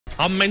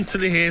I'm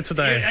mentally here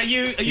today. Are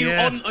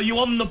you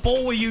on the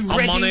ball? Are you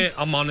ready?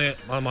 I'm on it.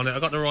 I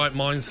got the right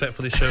mindset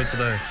for this show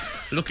today.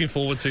 Looking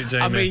forward to it,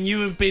 Jamie. I mean, you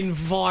have been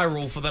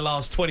viral for the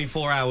last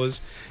 24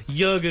 hours.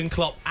 Jurgen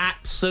Klopp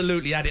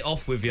absolutely had it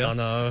off with you. I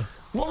know.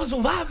 What was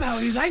all that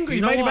about? He was angry. You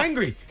You know made him what?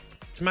 angry.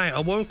 Mate,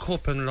 I woke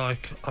up and,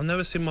 like, I've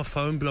never seen my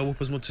phone blow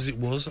up as much as it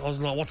was. I was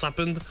like, what's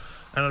happened?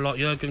 And I'm like,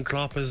 Jurgen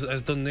Klopp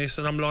has done this.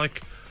 And I'm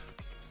like,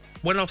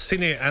 when I've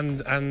seen it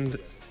and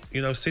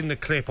you know, seen the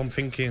clip, I'm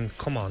thinking,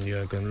 come on,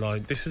 Jurgen,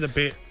 like, this is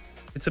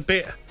it's a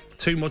bit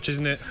too much,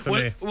 isn't it, for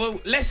me? Well,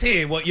 let's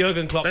hear what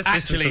Jurgen Klopp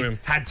actually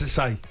had to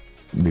say.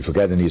 We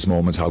forget in these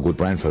moments how good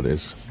Brentford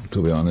is,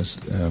 to be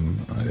honest.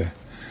 It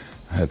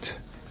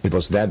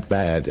was that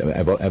bad.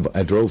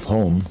 I drove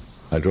home.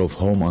 I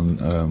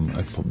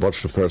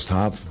watched the first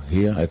half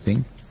here, I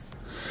think.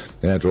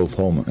 Then I drove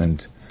home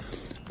and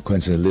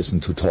coincidentally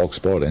listened to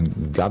talkSPORT.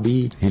 And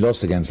Gabby, he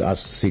lost against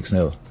us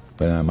 6-0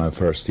 when my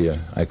first year.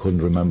 I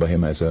couldn't remember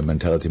him as a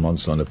mentality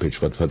monster on the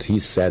pitch, but what he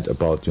said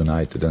about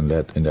United and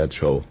in that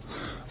show,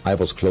 I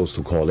was close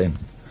to call in.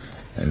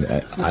 And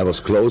I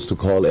was close to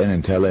call in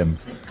and tell him,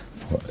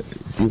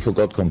 you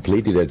forgot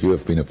completely that you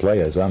have been a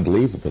player. It's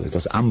unbelievable. It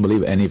was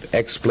unbelievable. And if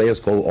ex-players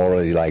go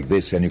already like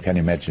this, then you can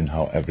imagine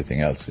how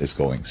everything else is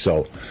going.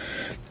 So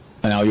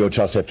now you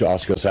just have to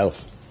ask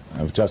yourself,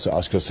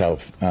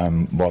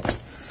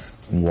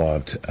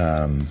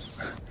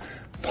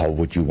 how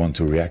would you want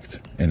to react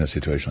in a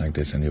situation like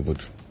this? And you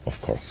would, of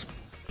course.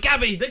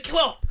 Gabby, the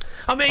Klopp.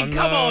 I mean,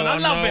 come on, I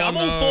love it. I'm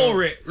all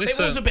for it.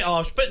 Listen, it was a bit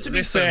harsh, but to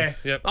be fair,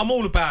 I'm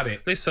all about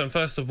it. Listen,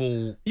 first of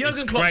all,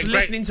 Jurgen Klopp's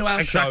listening to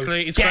our show,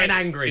 getting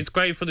angry. It's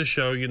great for the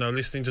show, you know,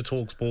 listening to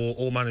talkSPORT.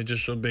 All managers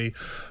should be.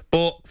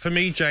 But for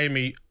me,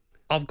 Jamie,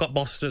 I've got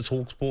bosses at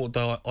talkSPORT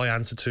that I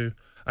answer to.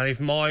 And if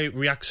my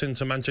reaction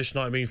to Manchester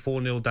United being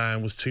 4-0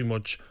 down was too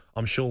much,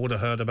 I'm sure I would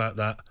have heard about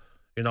that.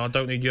 You know, I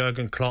don't need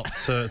Jurgen Klopp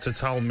to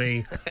tell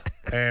me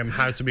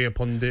how to be a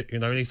pundit. You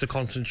know, he needs to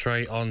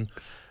concentrate on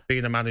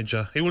being a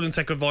manager. He wouldn't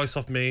take advice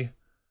off me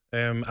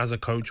as a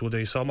coach, would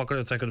he? So I'm not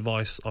going to take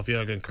advice off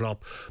Jurgen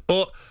Klopp.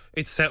 But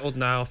it's settled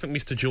now. I think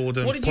Mr.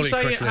 Jordan. What did you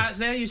say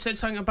there? You said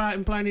something about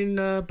him playing in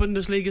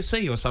Bundesliga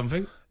C or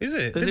something. Is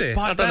it? Is it?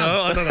 I don't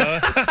know.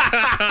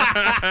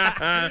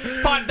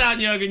 Pipe down,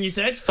 Jurgen, you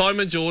said.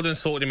 Simon Jordan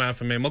sorted him out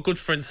for me. My good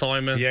friend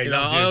Simon. Yeah,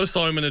 I owe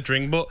Simon a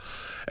drink, but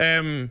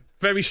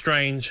very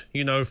strange,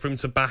 you know, for him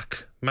to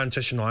back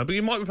Manchester United. But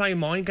you might be playing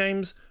mind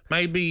games.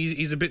 Maybe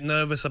he's a bit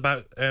nervous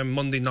about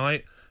Monday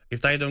night. If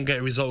they don't get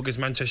a result against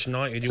Manchester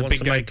United, he wants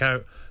to make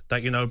out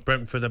that, you know,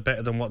 Brentford are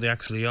better than what they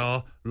actually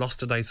are. Lost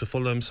today to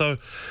Fulham. So,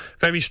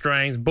 very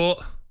strange.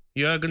 But,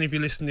 Jurgen, if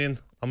you're listening,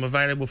 I'm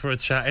available for a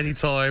chat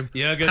anytime.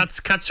 Jurgen.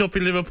 Catch up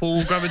in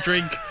Liverpool, grab a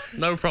drink.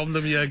 No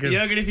problem, Jurgen.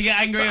 Jurgen, if you get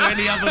angry with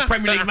any other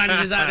Premier League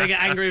managers out there,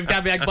 get angry with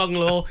Gabby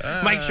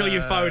Agbonlahor, make sure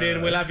you phone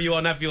in. We'll have you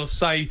on, have your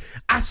say.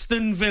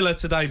 Aston Villa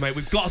today, mate.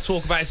 We've got to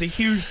talk about it. It's a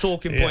huge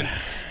talking point.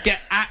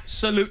 Get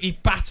absolutely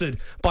battered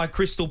by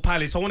Crystal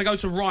Palace. I want to go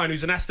to Ryan,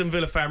 who's an Aston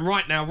Villa fan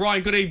right now.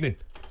 Ryan, good evening.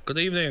 Good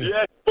evening.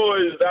 Yes,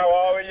 boys. How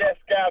are we? Yes,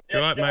 Gab.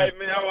 Yes, right, mate.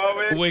 How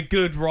are we? We're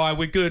good, Ryan.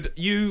 We're good.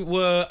 You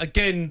were,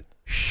 again,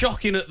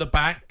 shocking at the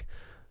back,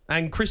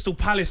 and Crystal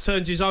Palace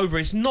turns his over.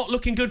 It's not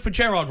looking good for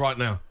Gerrard right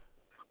now.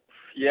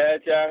 Yeah,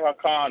 Jeff, I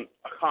can't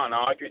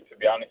argue it, to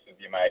be honest with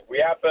you, mate. We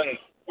haven't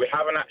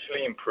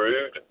actually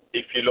improved.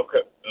 If you look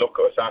at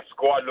us, our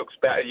squad looks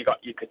better. You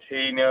got your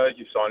Coutinho,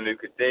 you signed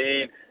Luca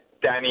Dean,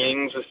 Danny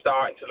Ings was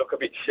starting to look a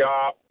bit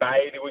sharp.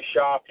 Bailey was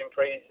sharp in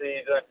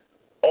pre-season.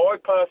 I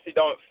personally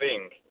don't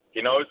think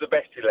he knows the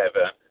best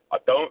 11. I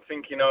don't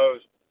think he knows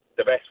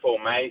the best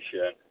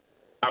formation.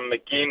 And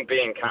McGinn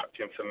being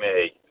captain for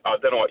me, I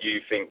don't know what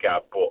you think,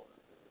 Gab, but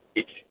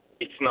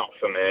it's not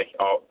for me.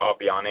 I'll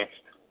be honest.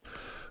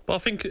 But I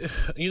think,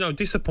 you know,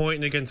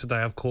 disappointing again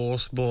today, of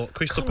course, but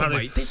Crystal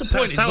Palace... Mate,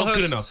 disappointing is not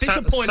good enough.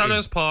 Disappointing.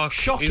 Selhurst Park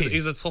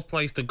is a tough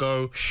place to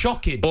go.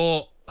 Shocking.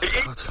 But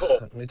It's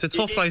tough. It's a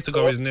tough place to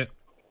go, isn't it?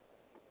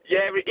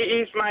 Yeah, it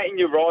is, mate, and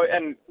you're right.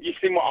 And you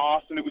see what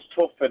Arsenal, it was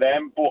tough for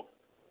them, but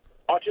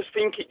I just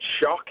think it's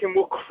shocking.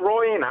 We're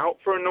crying out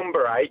for a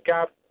number 8,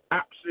 Gab.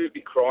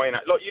 Absolutely crying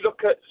out. Like, you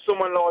look at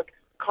someone like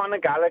Conor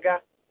Gallagher.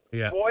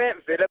 Yeah. Why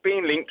ain't Villa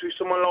being linked with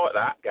someone like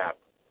that, Gab?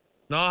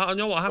 No, I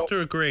know. I have to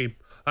agree.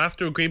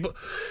 But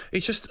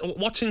it's just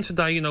watching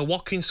today, you know,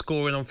 Watkins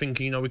scoring, I'm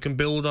thinking, you know, we can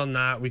build on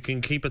that. We can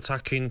keep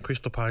attacking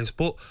Crystal Palace.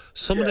 But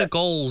some of the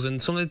goals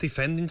and some of the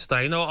defending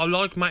today, you know, I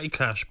like Matty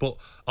Cash, but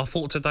I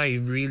thought today he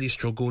really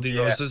struggled. You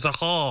know,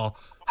 Zaha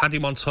had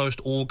him on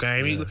toast all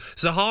game. Yeah.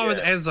 Zaha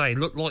and Eze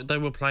looked like they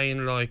were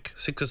playing like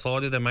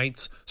six-a-side of their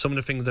mates, some of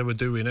the things they were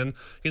doing. And,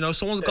 you know,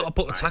 someone's got to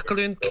put a tackle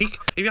in. Kick.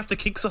 If you have to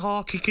kick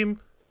Zaha, kick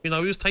him. You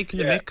know, he was taking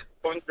the mick.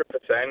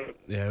 100%.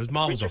 Yeah, it was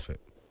miles off it.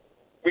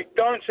 We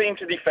don't seem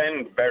to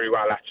defend very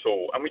well at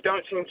all, and we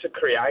don't seem to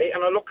create.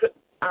 And I look at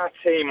our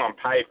team on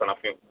paper and I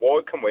think,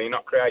 why can we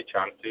not create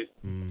chances?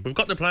 We've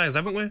got the players,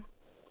 haven't we?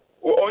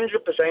 Well,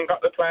 100%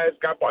 got the players,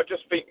 Gab, but I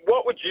just think,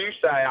 what would you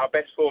say our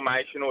best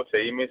formation or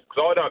team is?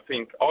 Because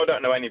I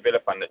don't know any Villa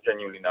fan that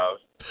genuinely knows.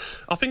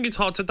 I think it's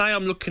hard. Today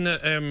I'm looking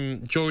at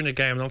during the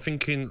game and I'm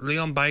thinking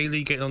Leon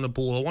Bailey getting on the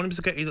ball. I want him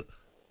to get it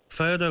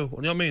further. You know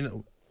what I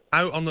mean?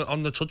 Out on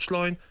the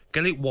touchline,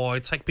 get it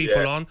wide, take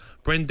people on.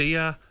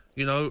 Brendia,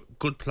 you know,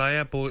 good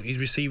player, but he's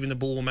receiving the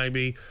ball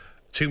maybe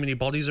too many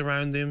bodies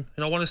around him.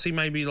 And I want to see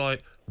maybe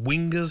like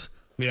wingers.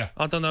 Yeah,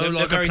 I don't know, they're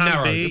like very a plan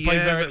narrow. B.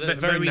 They're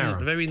very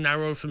narrow. Very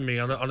narrow for me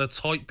on a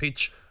tight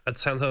pitch at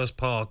Selhurst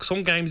Park.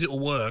 Some games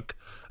it'll work,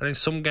 and then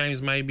some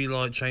games maybe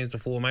like change the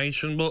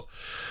formation. But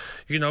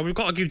you know, we've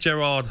got to give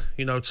Gerrard,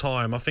 you know,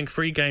 time. I think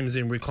 3 games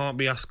in, we can't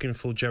be asking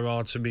for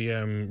Gerrard to be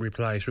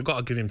replaced. We've got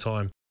to give him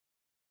time.